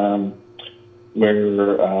case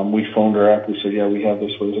where we phoned her up. We said, yeah, we have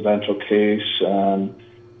this residential case. Can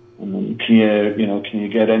you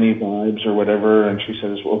get any vibes or whatever? And she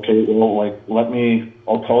says, okay, well,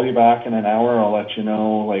 I'll call you back in an hour. I'll let you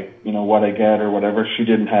know, what I get or whatever. She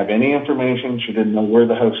didn't have any information. She didn't know where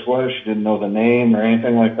the house was. She didn't know the name or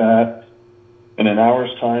anything like that. In an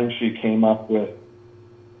hour's time, she came up with,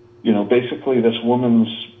 basically this woman's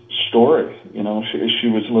story. She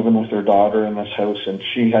was living with her daughter in this house, and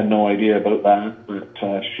she had no idea about that.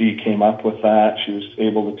 But she came up with that. She was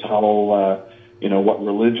able to tell, what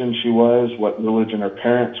religion she was, what religion her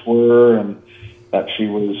parents were, and that she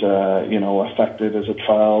was, affected as a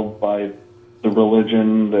child by the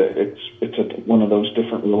religion. It's one of those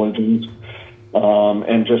different religions,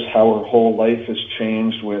 and just how her whole life has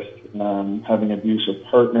changed with. Having abusive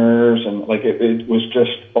partners, and it was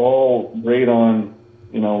just all right on.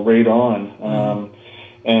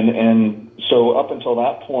 And so up until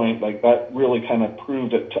that point, that really kind of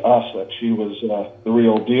proved it to us that she was the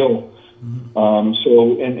real deal. Mm-hmm.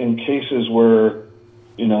 So in cases where,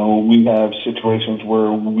 we have situations where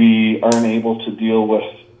we aren't able to deal with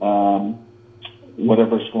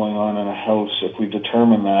whatever's going on in a house, if we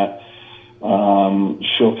determine that,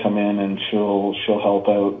 she'll come in and she'll help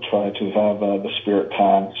out, try to have the spirit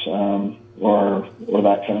packs or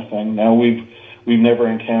that kind of thing. Now we've never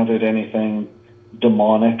encountered anything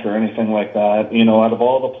demonic or anything like that. Out of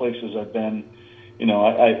all the places I've been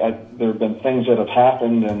there have been things that have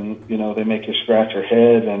happened, and they make you scratch your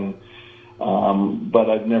head, and but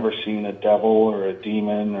I've never seen a devil or a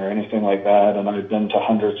demon or anything like that, and I've been to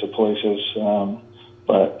hundreds of places,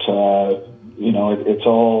 it's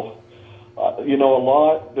all.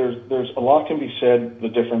 There's a lot can be said, the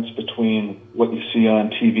difference between what you see on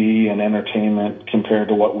TV and entertainment compared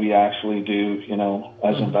to what we actually do,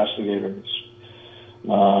 as investigators.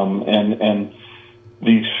 And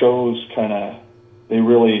these shows they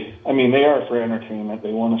are for entertainment.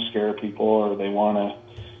 They want to scare people, or they want to,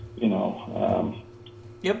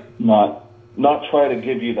 not try to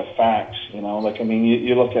give you the facts, you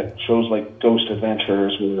look at shows like Ghost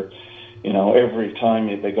Adventures where, every time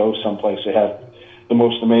they go someplace, they have the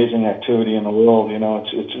most amazing activity in the world.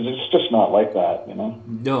 It's just not like that.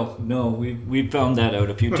 No, we found that out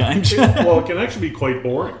a few times. Well, it can actually be quite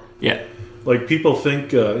boring. Yeah. Like people think,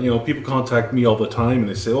 people contact me all the time and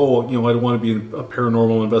they say, oh, I want to be a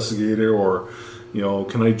paranormal investigator, or,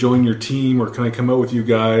 can I join your team, or can I come out with you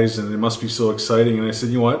guys? And it must be so exciting. And I said,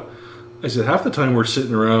 you know what? I said, half the time we're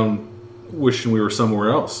sitting around wishing we were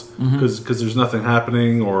somewhere else because there's nothing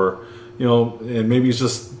happening, or, and maybe it's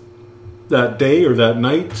just that day or that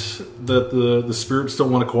night that the spirits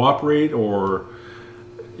don't want to cooperate, or,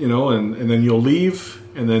 and then you'll leave,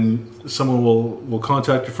 and then someone will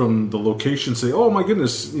contact you from the location, say, oh my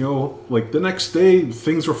goodness, like the next day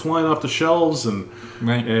things were flying off the shelves, and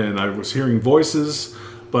I was hearing voices.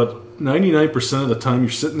 But 99% of the time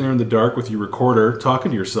you're sitting there in the dark with your recorder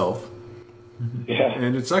talking to yourself. Yeah.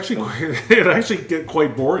 And it's actually get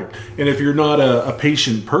quite boring. And if you're not a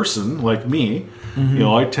patient person like me,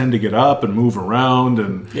 I tend to get up and move around,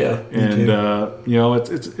 and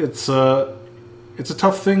it's a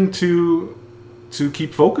tough thing to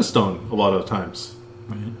keep focused on a lot of the times.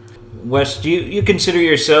 Wes, do you consider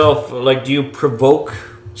yourself, do you provoke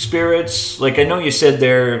spirits? I know you said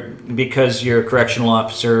there, because you're a correctional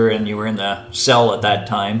officer and you were in the cell at that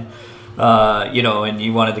time, and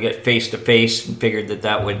you wanted to get face to face and figured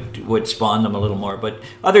that would spawn them a little more. But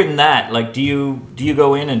other than that, do you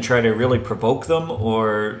go in and try to really provoke them,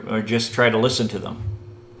 or just try to listen to them?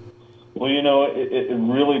 Well, it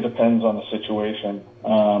really depends on the situation.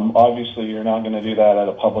 Obviously, you're not going to do that at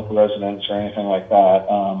a public residence or anything like that.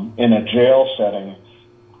 In a jail setting,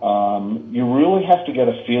 you really have to get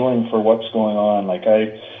a feeling for what's going on.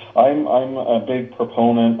 I'm a big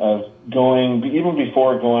proponent of going, even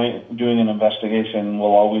before doing an investigation,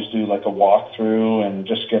 we'll always do a walkthrough and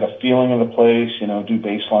just get a feeling of the place, do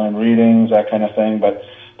baseline readings, that kind of thing, but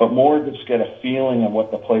more just get a feeling of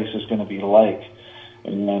what the place is going to be like.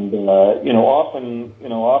 And,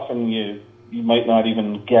 often you might not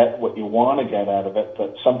even get what you want to get out of it,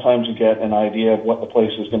 but sometimes you get an idea of what the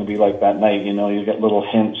place is going to be like that night. You get little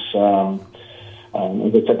hints.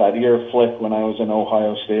 I took that ear flick when I was in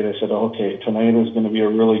Ohio State. I said, okay, tonight is going to be a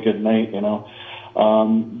really good night, when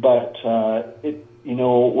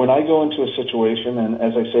I go into a situation, and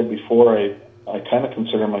as I said before, I kind of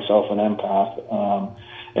consider myself an empath,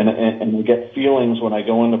 and I get feelings when I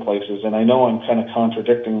go into places, and I know I'm kind of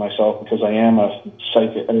contradicting myself because I am a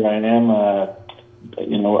psychic, I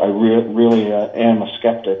really am a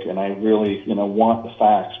skeptic, and I really, want the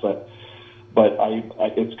facts, but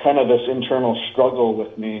it's kind of this internal struggle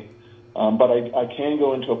with me. But I can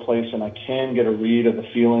go into a place and I can get a read of the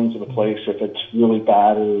feelings of the place, if it's really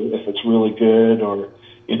bad or if it's really good, or,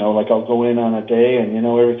 I'll go in on a day and,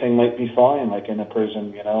 everything might be fine, like in a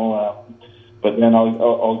prison, but then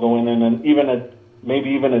I'll go in and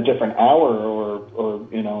maybe even a different hour or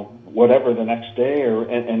whatever the next day,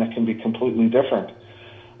 and it can be completely different.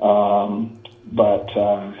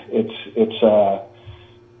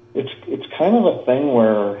 It's kind of a thing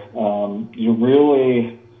where you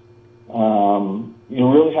really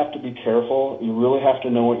have to be careful. You really have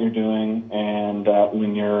to know what you're doing, and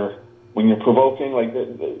when you're provoking,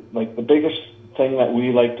 the biggest thing that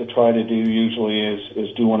we like to try to do usually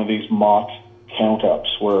is do one of these mock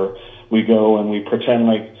count-ups where we go and we pretend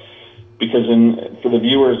because for the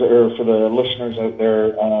viewers or for the listeners out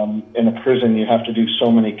there, in a prison you have to do so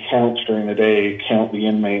many counts during the day, count the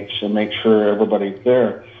inmates and make sure everybody's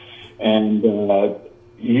there. And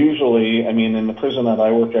usually, in the prison that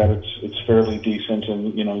I work at, it's fairly decent,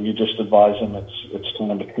 and you just advise them it's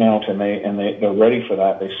time to count, and they're ready for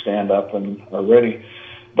that. They stand up and are ready.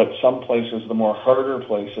 But some places, the more harder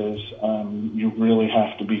places, you really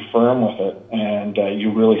have to be firm with it, and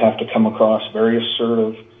you really have to come across very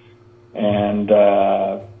assertive. And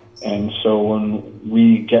so when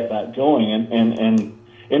we get that going, and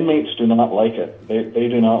inmates do not like it. They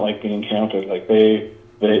do not like being counted.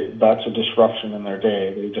 That's a disruption in their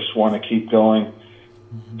day. They just want to keep going.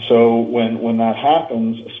 So when that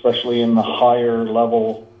happens, especially in the higher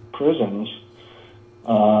level prisons,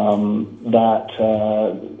 that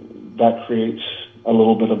creates a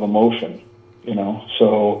little bit of emotion,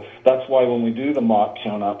 So that's why when we do the mock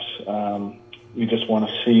count-ups, we just want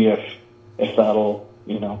to see if that'll,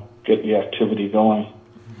 get the activity going.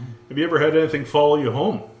 Have you ever had anything follow you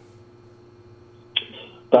home?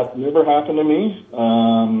 That's never happened to me.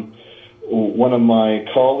 One of my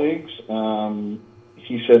colleagues,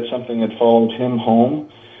 he said something had followed him home,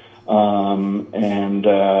 and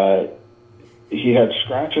he had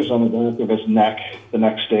scratches on the back of his neck the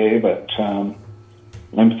next day, but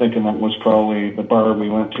I'm thinking that was probably the bar we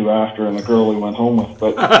went to after and the girl we went home with.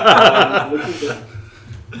 But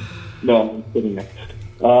no, I'm kidding.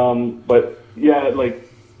 But yeah, like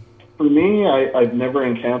for me, I've never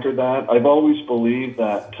encountered that. I've always believed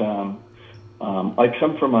that I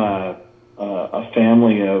come from a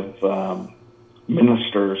family of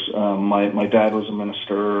ministers. My dad was a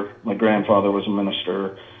minister. My grandfather was a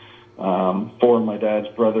minister. 4 of my dad's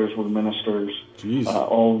brothers were ministers.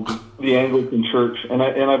 All the Anglican Church, and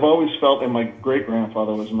I've always felt, and my great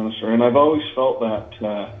grandfather was a minister, and I've always felt that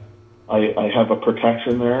I have a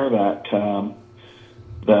protection there.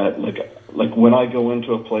 That like when I go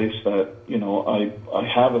into a place that I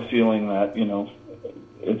have a feeling that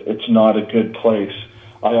it's not a good place.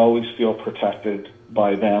 I always feel protected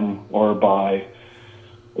by them or by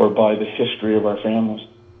the history of our families.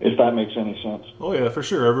 If that makes any sense. Oh yeah, for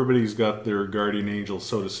sure. Everybody's got their guardian angel,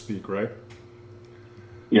 so to speak, right?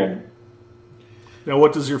 Yeah. Now,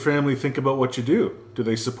 what does your family think about what you do? Do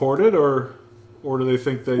they support it, or do they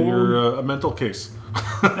think that you're a mental case?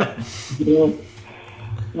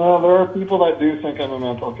 Well, there are people that do think I'm a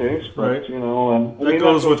mental case, but, right? That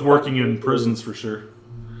goes with working in prisons for sure.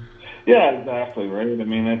 Yeah, exactly, right? I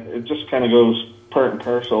mean, it just kind of goes part and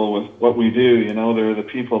parcel with what we do. There are the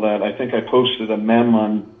people that I think I posted a meme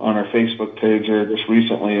on our Facebook page just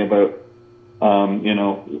recently about,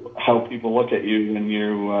 how people look at you when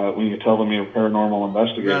you tell them you're a paranormal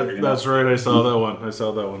investigator. That's right. I saw that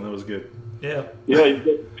one. That was good. Yeah. Yeah, you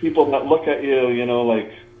get people that look at you,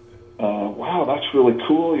 like, wow, that's really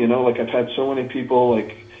cool. Like I've had so many people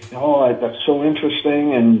like, that's so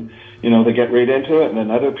interesting, and they get right into it, and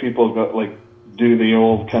then other people go like do the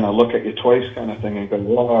old kind of look at you twice kind of thing and go,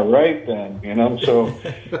 well, all right then, So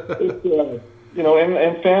it's,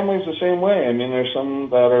 and families the same way. I mean, there's some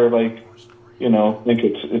that are like, think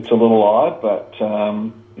it's a little odd, but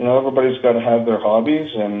everybody's got to have their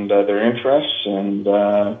hobbies and their interests, and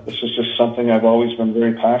this is just something I've always been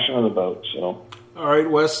very passionate about. So. All right,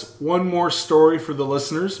 Wes, one more story for the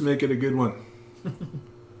listeners. Make it a good one.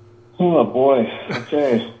 Oh, boy.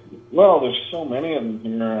 Okay. Well, there's so many of them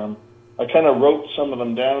here. I kind of wrote some of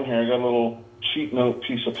them down here. I got a little sheet note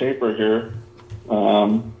piece of paper here.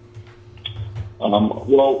 Well,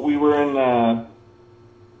 we were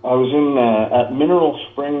I was at Mineral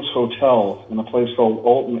Springs Hotel in a place called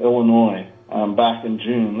Alton, Illinois, back in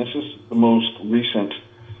June. This is the most recent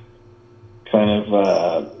kind of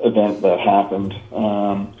event that happened.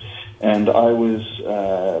 And I was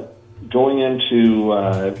going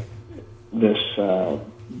into this,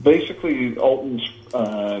 basically Alton's,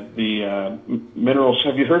 the Minerals.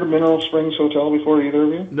 Have you heard of Mineral Springs Hotel before, either of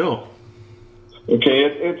you? No. Okay,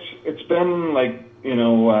 it's been like,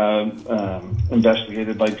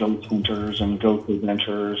 investigated by ghost hunters and ghost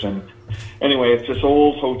adventures, and anyway, it's this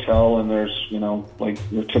old hotel, and there's like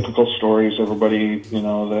your typical stories. Everybody,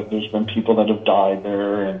 that there's been people that have died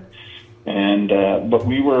there, and but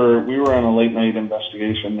we were on a late night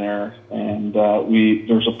investigation there, and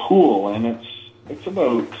there's a pool, and it's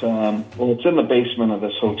about it's in the basement of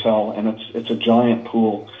this hotel, and it's a giant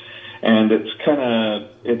pool, and it's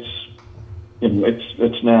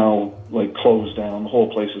now like closed down. The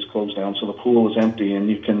whole place is closed down, so the pool is empty, and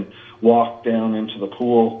you can walk down into the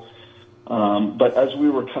pool. But as we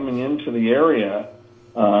were coming into the area,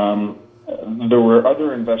 there were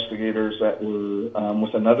other investigators that were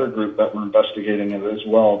with another group that were investigating it as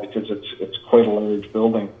well, because it's quite a large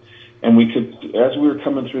building. And we could, as we were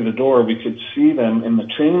coming through the door, we could see them in the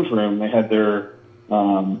change room. They had their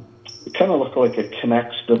it kind of looked like a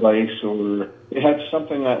Kinect device, or it had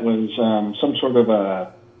something that was some sort of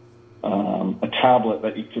a tablet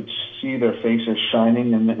that you could see their faces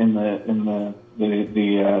shining in the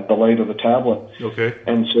light of the tablet. Okay.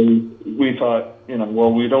 And so we thought,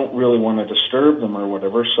 well, we don't really want to disturb them or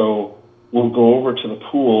whatever, so we'll go over to the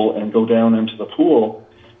pool and go down into the pool.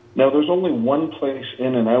 Now, there's only one place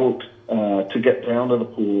in and out to get down to the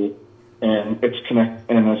pool. And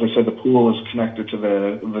and as I said, the pool is connected to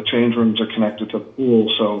the change rooms are connected to the pool.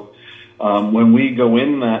 So When we go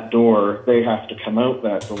in that door, they have to come out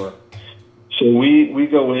that door. So we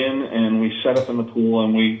go in and we set up in the pool,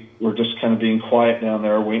 and we're just kind of being quiet down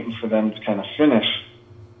there, waiting for them to kind of finish.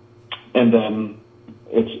 And then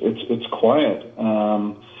it's quiet.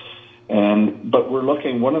 But we're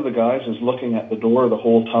looking. One of the guys is looking at the door the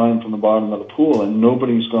whole time from the bottom of the pool, and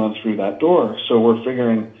nobody's gone through that door. So we're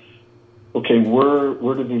figuring, okay,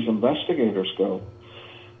 where did these investigators go?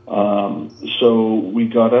 So we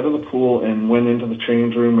got out of the pool and went into the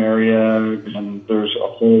change room area, and there's a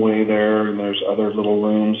hallway there, and there's other little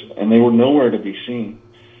rooms, and they were nowhere to be seen.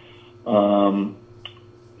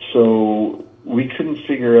 So we couldn't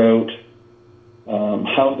figure out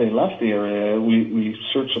how they left the area. We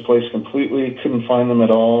searched the place completely, couldn't find them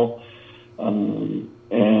at all,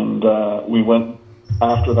 we went.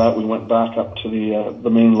 After that, we went back up to the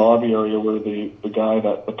main lobby area where the guy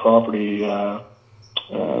that the property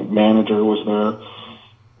manager was there,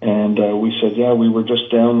 and we said, yeah, we were just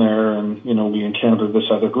down there, and we encountered this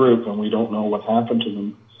other group, and we don't know what happened to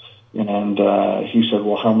them. And he said,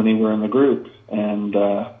 well, how many were in the group? And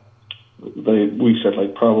we said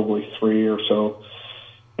like probably 3 or so.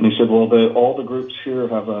 And he said, well, all the groups here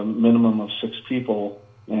have a minimum of 6 people,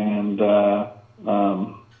 and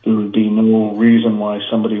there would be no reason why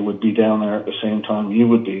somebody would be down there at the same time you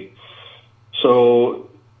would be. So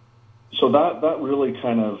that really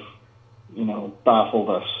kind of, baffled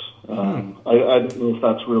us. I don't know if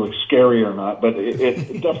that's really scary or not, but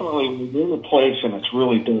it definitely, when you're in a place and it's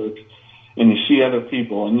really dark and you see other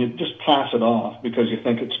people and you just pass it off because you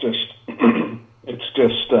think it's just, it's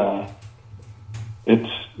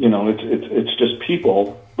just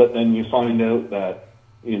people, but then you find out that,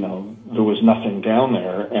 there was nothing down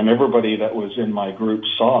there, and everybody that was in my group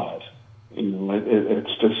saw it.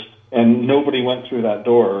 It's just, and nobody went through that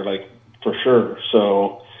door, like, for sure.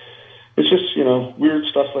 So it's just, weird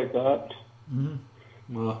stuff like that. Mm-hmm.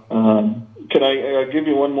 Well, can I give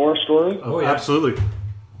you one more story? Oh, yeah. Absolutely.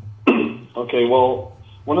 Okay, well,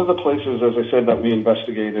 one of the places, as I said, that we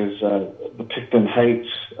investigate is the Picton Heights,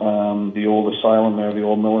 the old asylum there, the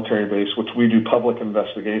old military base, which we do public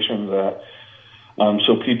investigations at.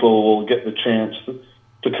 So people will get the chance to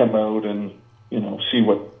come out and, see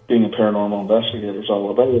what being a paranormal investigator is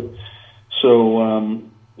all about. So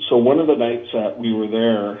one of the nights that we were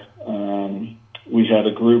there, we had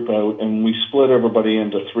a group out, and we split everybody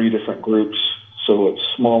into 3 different groups. So it's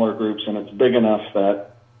smaller groups, and it's big enough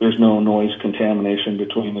that there's no noise contamination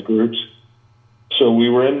between the groups. So we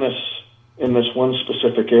were in this one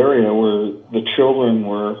specific area where the children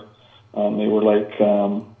were, they were like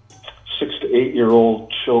 6 to 8 year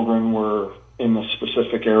old children were in the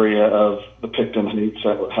specific area of the Picton Heights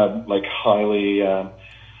that had like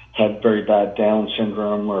had very bad Down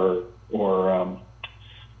syndrome or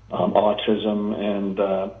autism, and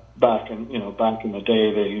back in the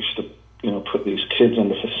day they used to put these kids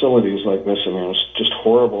into facilities like this, and it was just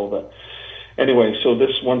horrible. But anyway, so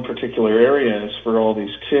this one particular area is for all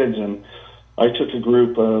these kids, and I took a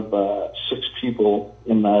group of 6 people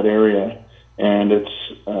in that area, and it's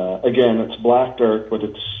again, it's black dark, but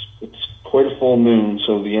it's quite a full moon,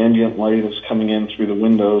 so the ambient light is coming in through the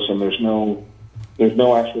windows, and there's no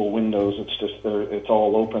actual windows. It's just it's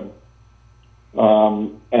all open,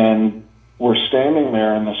 and we're standing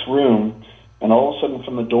there in this room. And all of a sudden,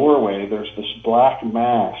 from the doorway, there's this black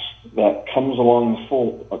mass that comes along the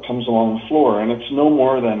floor, and it's no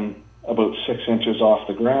more than about 6 inches off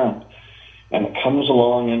the ground. And it comes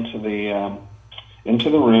along into the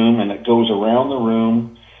room, and it goes around the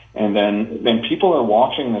room, and then people are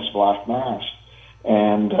watching this black mass,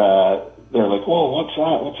 and they're like, "Whoa, what's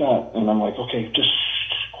that? What's that?" And I'm like, "Okay, just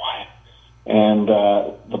quiet." And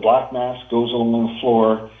the black mass goes along the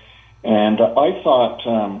floor, and I thought.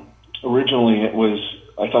 Originally,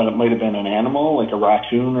 I thought it might have been an animal, like a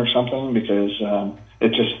raccoon or something, because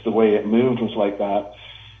it just, the way it moved was like that.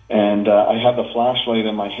 And I had the flashlight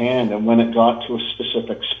in my hand, and when it got to a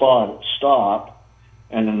specific spot, it stopped,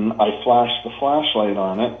 and then I flashed the flashlight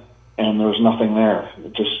on it, and there was nothing there.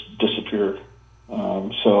 It just disappeared. We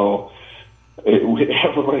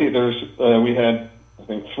had, I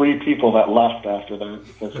think, 3 people that left after that.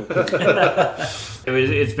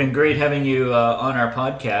 It's been great having you on our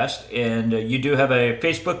podcast, and you do have a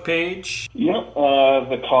Facebook page. Yep,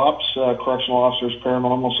 the Cops, Correctional Officers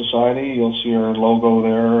Paranormal Society. You'll see our logo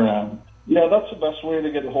there. Yeah, that's the best way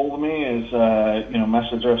to get a hold of me is,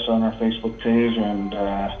 message us on our Facebook page and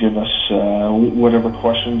give us whatever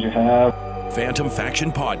questions you have. Phantom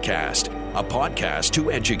Faction Podcast, a podcast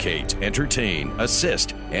to educate, entertain,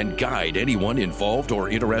 assist, and guide anyone involved or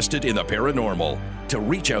interested in the paranormal. To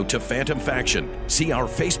reach out to Phantom Faction, see our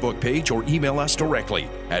Facebook page or email us directly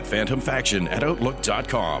at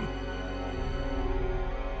phantomfaction@outlook.com.